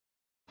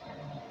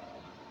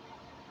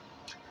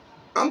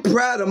I'm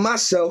proud of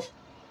myself.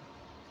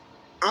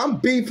 I'm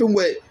beefing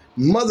with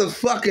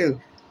motherfucking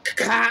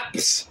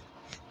cops,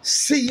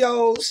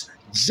 CEOs,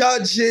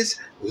 judges,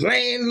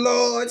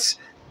 landlords,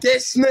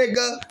 this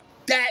nigga,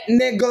 that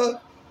nigga,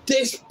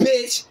 this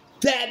bitch,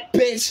 that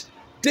bitch,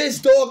 this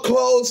door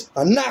closed,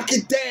 I knock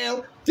it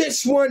down,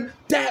 this one,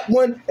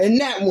 and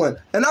that one.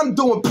 And I'm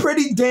doing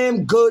pretty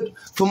damn good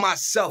for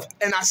myself.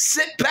 And I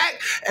sit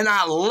back and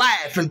I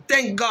laugh and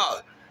thank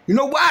God. You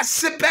know why I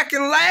sit back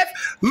and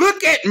laugh?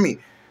 Look at me.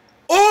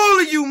 All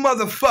of you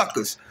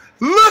motherfuckers,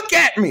 look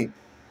at me.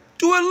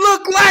 Do it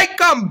look like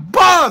I'm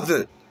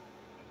bothered?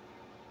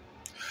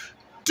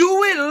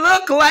 Do it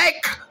look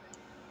like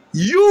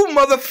you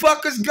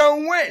motherfuckers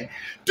gonna win?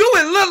 Do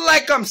it look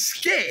like I'm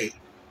scared?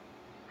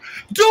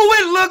 Do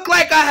it look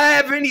like I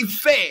have any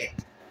fear?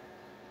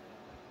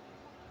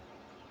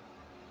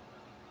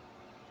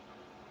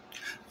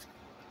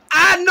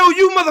 I know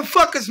you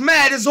motherfuckers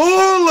mad as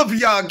all of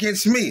y'all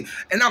against me,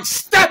 and I'm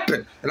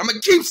stepping, and I'm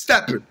gonna keep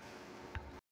stepping.